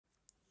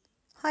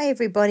Hi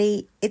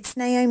everybody, it's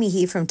Naomi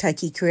here from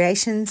Toki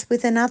Creations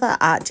with another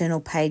art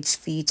journal page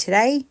for you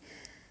today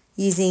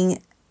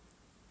using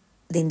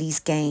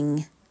Lindy's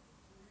Gang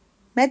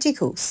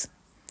Magicals.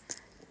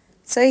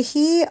 So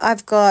here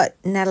I've got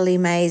Natalie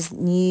May's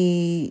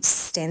new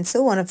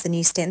stencil, one of the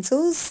new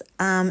stencils,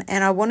 and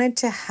I wanted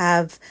to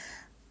have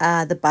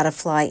the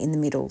butterfly in the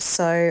middle.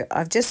 So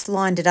I've just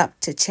lined it up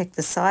to check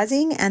the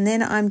sizing, and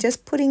then I'm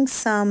just putting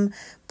some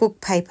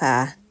book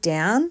paper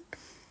down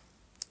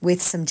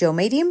with some gel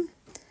medium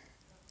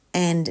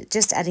and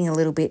just adding a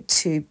little bit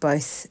to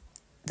both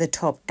the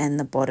top and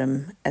the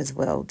bottom as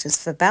well,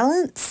 just for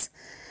balance.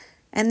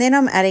 And then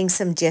I'm adding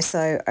some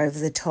gesso over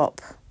the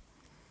top.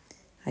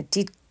 I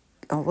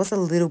was a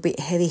little bit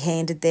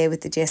heavy-handed there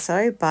with the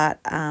gesso, but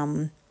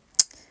I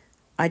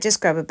just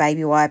grab a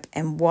baby wipe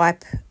and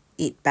wipe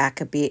it back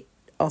a bit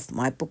off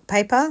my book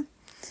paper.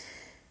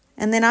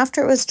 And then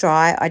after it was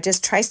dry, I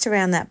just traced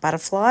around that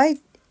butterfly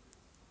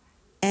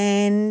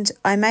and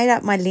I made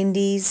up my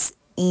Lindy's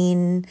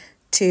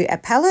into a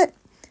palette,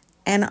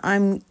 and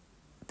I'm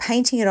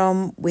painting it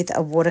on with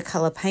a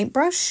watercolor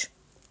paintbrush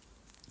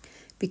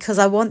because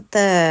I want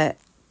the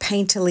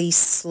painterly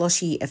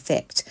sloshy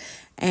effect.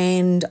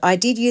 And I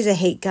did use a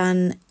heat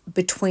gun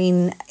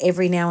between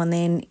every now and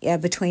then,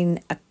 between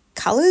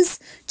colours,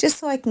 just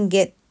so I can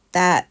get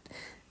that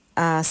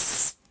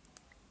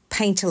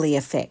painterly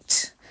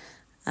effect.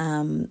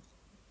 And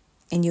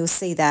you'll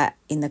see that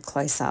in the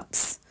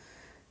close-ups.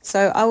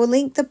 So I will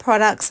link the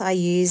products I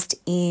used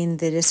in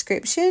the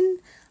description,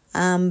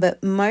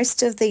 but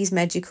most of these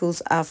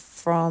magicals are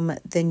from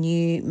the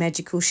new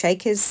Magical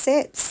Shakers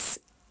sets,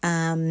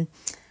 and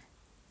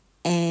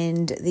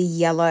the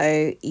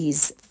yellow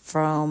is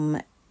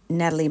from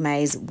Natalie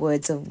May's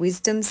Words of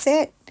Wisdom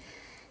set,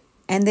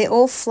 and they're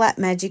all flat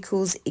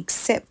magicals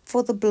except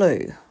for the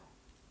blue.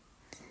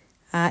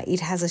 It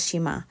has a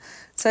shimmer.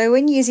 So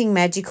when using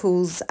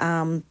magicals,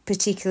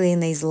 particularly in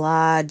these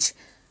large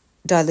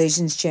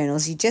Dylusions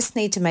journals, you just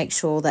need to make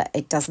sure that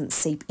it doesn't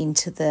seep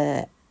into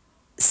the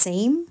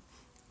seam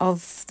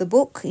of the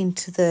book,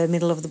 into the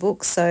middle of the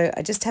book. So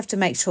I just have to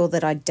make sure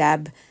that I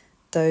dab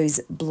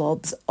those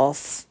blobs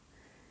off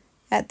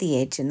at the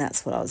edge, and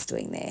that's what I was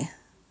doing there.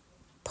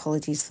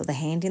 Apologies for the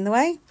hand in the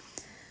way.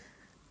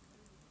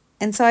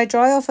 And so I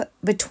dry off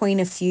between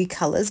a few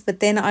colours,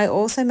 but then I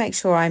also make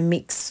sure I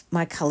mix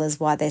my colours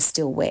while they're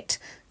still wet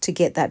to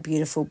get that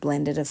beautiful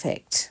blended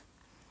effect.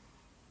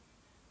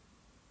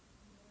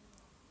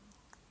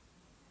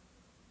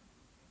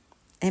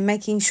 And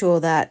making sure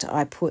that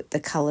I put the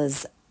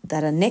colours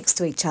that are next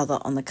to each other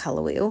on the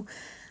colour wheel,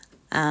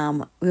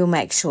 we'll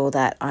make sure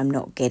that I'm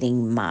not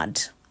getting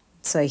mud.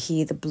 So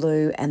here the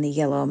blue and the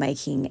yellow are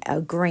making a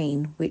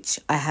green,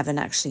 which I haven't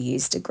actually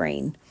used a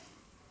green.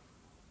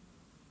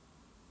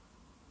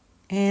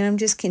 And I'm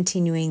just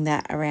continuing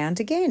that around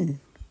again.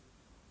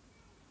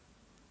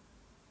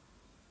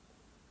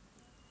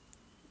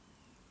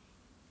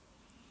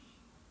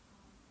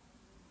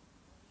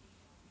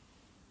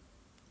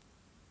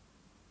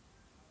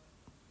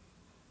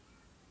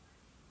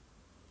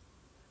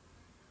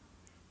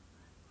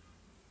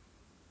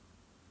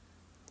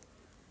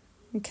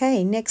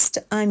 Okay, next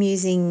I'm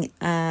using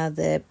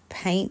the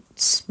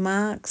paint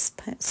marks,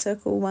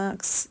 circle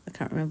marks. I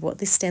can't remember what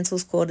this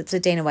stencil's called. It's a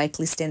Dina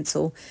Wakley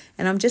stencil.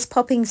 And I'm just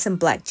popping some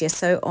black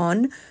gesso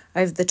on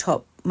over the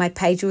top. My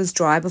page was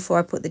dry before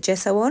I put the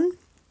gesso on.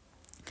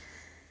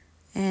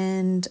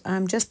 And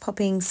I'm just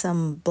popping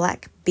some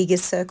black bigger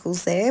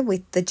circles there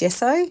with the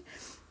gesso.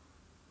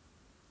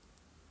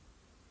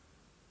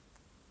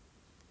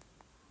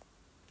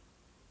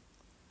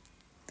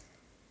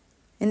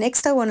 And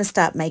next I want to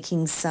start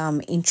making some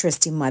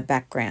interest in my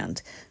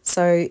background.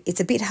 So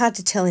it's a bit hard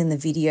to tell in the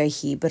video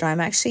here, but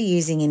I'm actually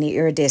using an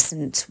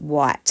iridescent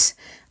white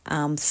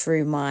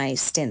through my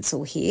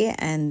stencil here,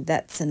 and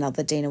that's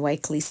another Dina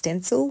Wakley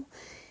stencil.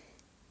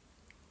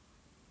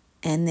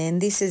 And then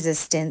this is a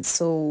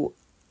stencil,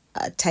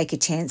 Take a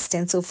Chance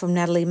stencil from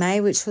Natalie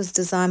May, which was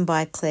designed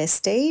by Claire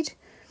Steed.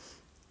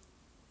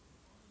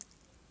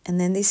 And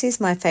then this is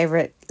my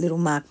favourite little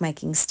mark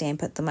making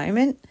stamp at the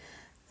moment.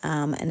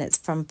 And it's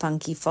from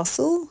Funky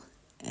Fossil,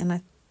 and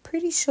I'm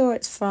pretty sure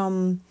it's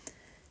from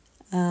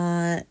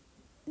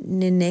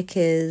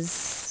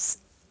Nineka's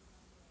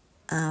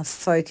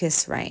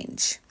Focus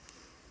range.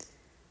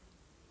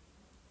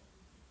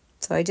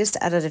 So I just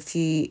added a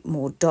few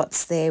more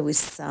dots there with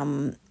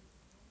some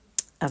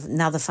of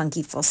another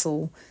Funky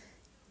Fossil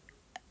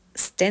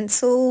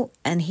stencil,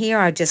 and here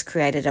I just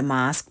created a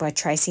mask by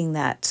tracing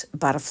that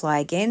butterfly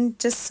again,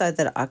 just so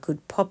that I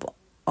could pop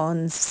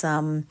on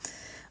some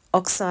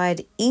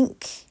oxide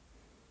ink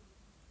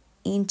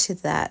into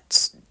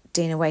that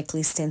Dina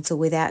Wakley stencil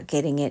without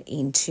getting it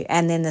into,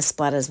 and then the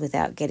splatters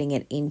without getting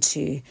it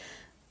into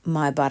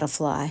my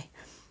butterfly.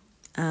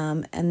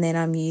 And then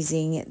I'm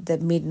using the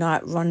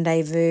Midnight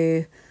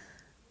Rendezvous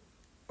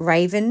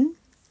Raven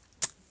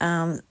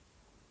the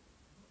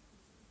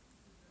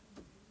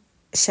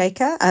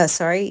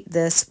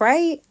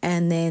spray,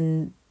 and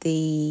then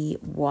the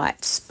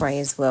white spray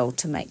as well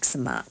to make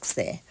some marks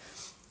there.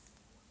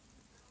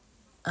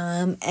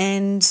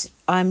 And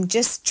I'm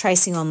just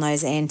tracing on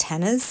those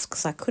antennas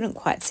because I couldn't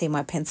quite see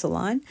my pencil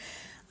line.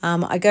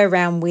 I go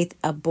around with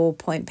a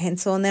ballpoint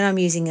pencil, and then I'm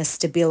using a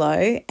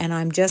Stabilo, and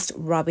I'm just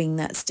rubbing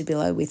that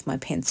Stabilo with my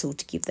pencil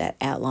to give that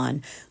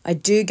outline. I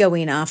do go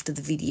in after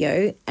the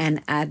video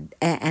and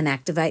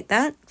activate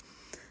that.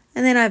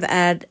 And then I've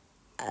added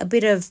a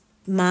bit of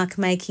mark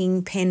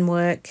making pen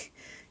work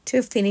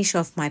to finish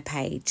off my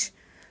page.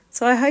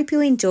 So I hope you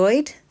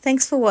enjoyed.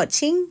 Thanks for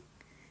watching,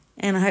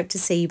 and I hope to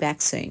see you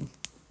back soon.